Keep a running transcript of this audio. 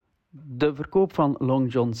De verkoop van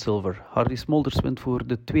Long John Silver. Harrie Smolders wint voor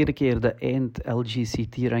de tweede keer de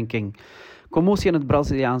LGCT-ranking. Commotie in het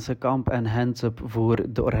Braziliaanse kamp en hands-up voor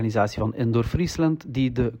de organisatie van Indoor Friesland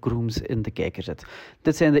die de grooms in de kijker zet.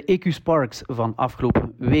 Dit zijn de EQUSPARKS van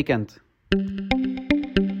afgelopen weekend.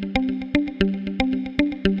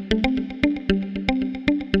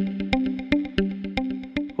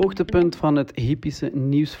 Hoogtepunt van het hippische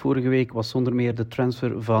nieuws vorige week was zonder meer de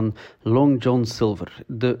transfer van Long John Silver.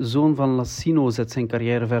 De zoon van Lassino zet zijn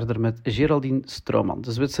carrière verder met Geraldine Strauman.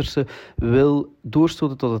 De Zwitserse wil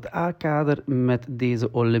doorstoten tot het A-kader met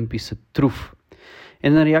deze Olympische troef.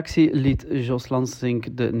 In een reactie liet Jos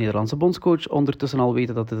Lansink, de Nederlandse bondscoach, ondertussen al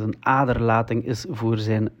weten dat het een aderlating is voor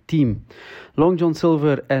zijn team. Long John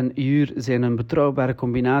Silver en Jur zijn een betrouwbare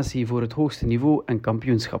combinatie voor het hoogste niveau en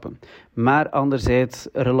kampioenschappen. Maar anderzijds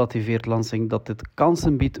relativeert Lansink dat dit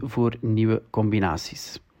kansen biedt voor nieuwe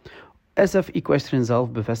combinaties. SF Equestrian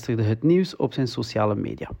zelf bevestigde het nieuws op zijn sociale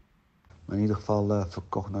media. In ieder geval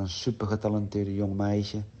verkocht naar een super getalenteerde jong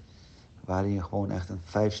meisje, waar hij gewoon echt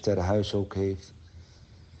een 5-sterren huis ook heeft.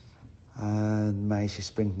 Het meisje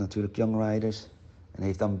springt natuurlijk Young Riders en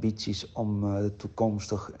heeft ambities om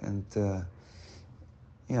toekomstig in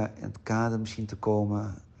het kader misschien te komen.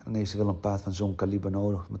 En dan heeft ze wel een paard van zo'n kaliber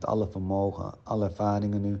nodig, met alle vermogen, alle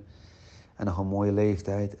ervaringen nu. En nog een mooie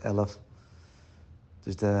leeftijd, 11.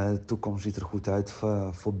 Dus de toekomst ziet er goed uit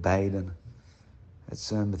voor beiden. Het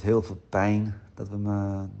is met heel veel pijn dat we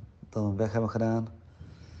hem weg hebben gedaan.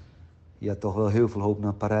 Je had toch wel heel veel hoop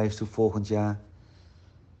naar Parijs toe volgend jaar.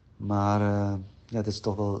 Maar het is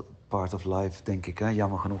toch wel part of life, denk ik, hè?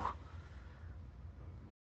 Jammer genoeg.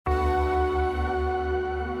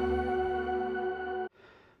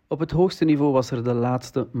 Op het hoogste niveau was er de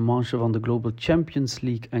laatste manche van de Global Champions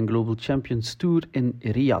League en Global Champions Tour in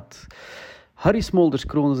Riyadh. Harrie Smolders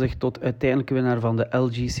kroonde zich tot uiteindelijke winnaar van de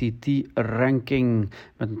LGCT-ranking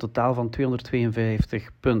met een totaal van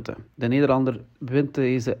 252 punten. De Nederlander wint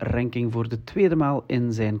deze ranking voor de tweede maal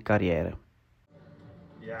in zijn carrière.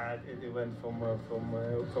 Yeah, it went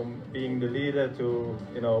from being the leader to,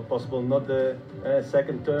 possible not the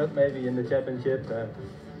second, third maybe in the championship,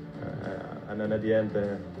 and then at the end,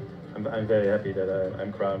 I'm very happy that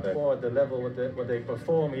I'm crowned. For the level what they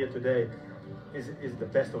perform here today is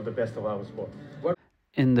the best of our sport.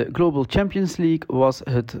 In de Global Champions League was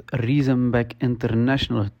het Riesenbeck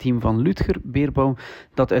International, het team van Ludger Beerbaum,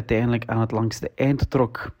 dat uiteindelijk aan het langste eind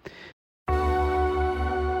trok.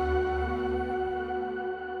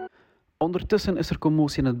 Ondertussen is er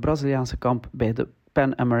commotie in het Braziliaanse kamp bij de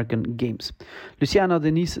Pan American Games. Luciana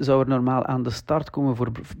Denise zou er normaal aan de start komen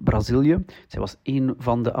voor Brazilië. Zij was een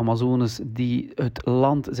van de Amazones die het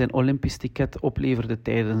land zijn Olympisch ticket opleverde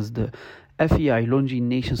tijdens de FIA Longi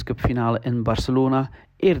Nations Cup finale in Barcelona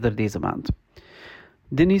eerder deze maand.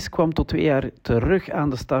 Denise kwam tot 2 jaar terug aan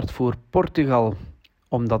de start voor Portugal.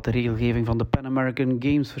 Omdat de regelgeving van de Pan American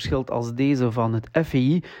Games verschilt als deze van het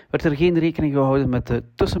FII, werd er geen rekening gehouden met de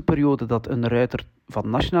tussenperiode dat een ruiter van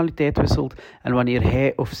nationaliteit wisselt en wanneer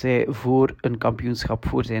hij of zij voor een kampioenschap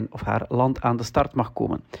voor zijn of haar land aan de start mag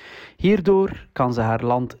komen. Hierdoor kan ze haar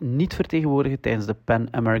land niet vertegenwoordigen tijdens de Pan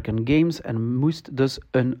American Games en moest dus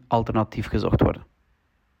een alternatief gezocht worden.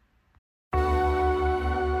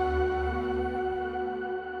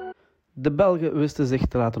 De Belgen wisten zich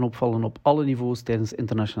te laten opvallen op alle niveaus tijdens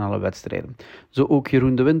internationale wedstrijden. Zo ook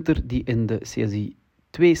Jeroen De Winter, die in de CSI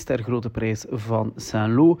 2-ster grote prijs van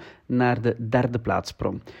Saint-Lô naar de 3e plaats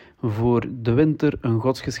sprong. Voor De Winter een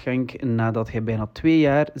godsgeschenk nadat hij bijna 2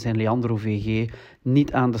 jaar zijn Leandro VG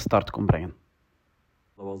niet aan de start kon brengen.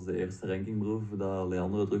 Dat was de eerste rankingproef dat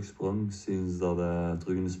Leandro terugsprong sinds dat hij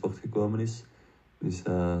terug in de sport gekomen is. Dus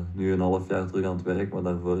nu een half jaar terug aan het werk, maar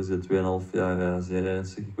daarvoor is hij 2,5 jaar zeer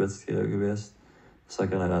ernstig gekwetst geweest. Het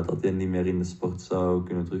zag er naar uit dat hij niet meer in de sport zou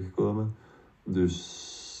kunnen terugkomen.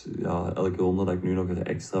 Dus ja, elke ronde dat ik nu nog er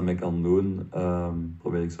extra mee kan doen,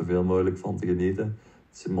 probeer ik zoveel mogelijk van te genieten.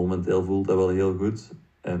 Dus momenteel voelt dat wel heel goed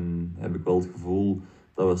en heb ik wel het gevoel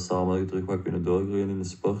dat we samen terug wat kunnen doorgroeien in de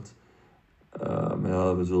sport. Maar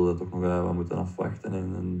ja, we zullen dat toch nog wat moeten afwachten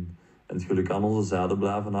en het geluk aan onze zijde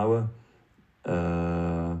blijven houden.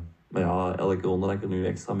 Maar ja, elke ronde dat ik er nu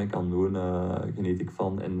extra mee kan doen, geniet ik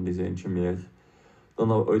van. En er is eentje meer dan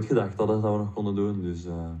dat we ooit gedacht hadden dat we nog konden doen. Dus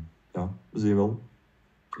ja, we zien wel.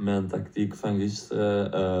 Mijn tactiek van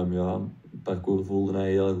gisteren, het parcours voelde hij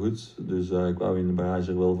heel goed. Dus ik wou in de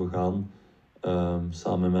barrage er wel voor gaan.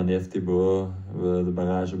 Samen met mijn neef Thibaut hebben we de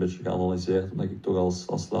barrage een beetje geanalyseerd. Omdat ik toch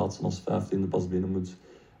als laatste, als 15e pas binnen moet.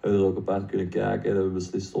 Hebben we er ook een paar kunnen kijken. We hebben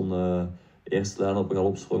beslist om de eerste lijn op een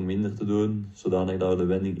galopsprong minder te doen. Zodanig dat we de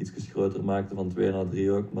wending iets groter maakten van 2 naar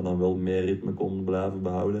 3 ook. Maar dan wel meer ritme konden blijven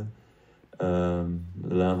behouden.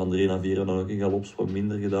 De lijn van 3 naar 4 hebben dan ook een galopsprong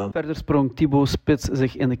minder gedaan. Verder sprong Thibaut Spits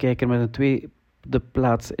zich in de kijker met een tweede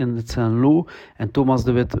plaats in het Saint-Lô. En Thomas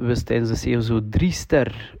de Wit wist tijdens de CSO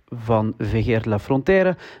 3-ster van VG La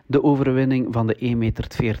Frontière de overwinning van de 1,40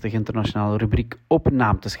 meter internationale rubriek op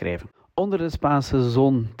naam te schrijven. Onder de Spaanse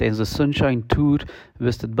zon tijdens de Sunshine Tour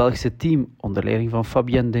wist het Belgische team onder leiding van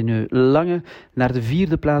Fabienne Deneux-Lange naar de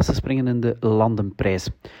 4e plaats te springen in de Landenprijs.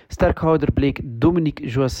 Sterkhouder bleek Dominique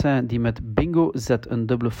Joassin, die met Bingo Z een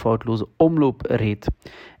dubbele foutloze omloop reed.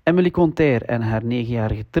 Emily Conter en haar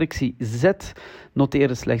 9-jarige Trixie Z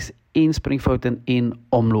noteerden slechts 1 springfout en 1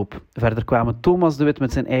 omloop. Verder kwamen Thomas de Wit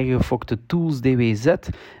met zijn eigen gefokte Tools DWZ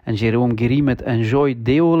en Jérôme Guéry met Enjoy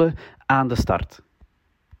Deole aan de start.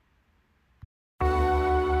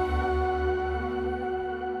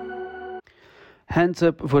 Hands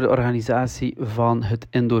up voor de organisatie van het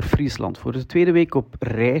Indoor Friesland. Voor de tweede week op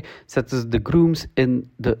rij zetten ze de grooms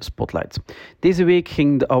in de spotlight. Deze week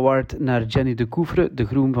ging de award naar Jenny de Couvre, de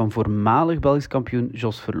groom van voormalig Belgisch kampioen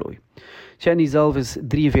Jos Verlooy. Jenny zelf is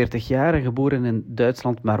 43 jaar en geboren in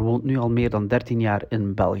Duitsland, maar woont nu al meer dan 13 jaar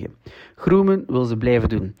in België. Groemen wil ze blijven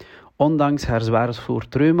doen, ondanks haar zware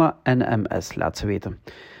soort reuma en MS, laat ze weten.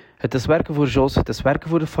 Het is werken voor Jos, het is werken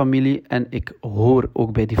voor de familie en ik hoor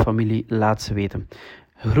ook bij die familie, laat ze weten.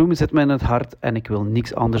 Groemen zit me in het hart en ik wil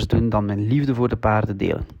niks anders doen dan mijn liefde voor de paarden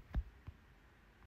delen.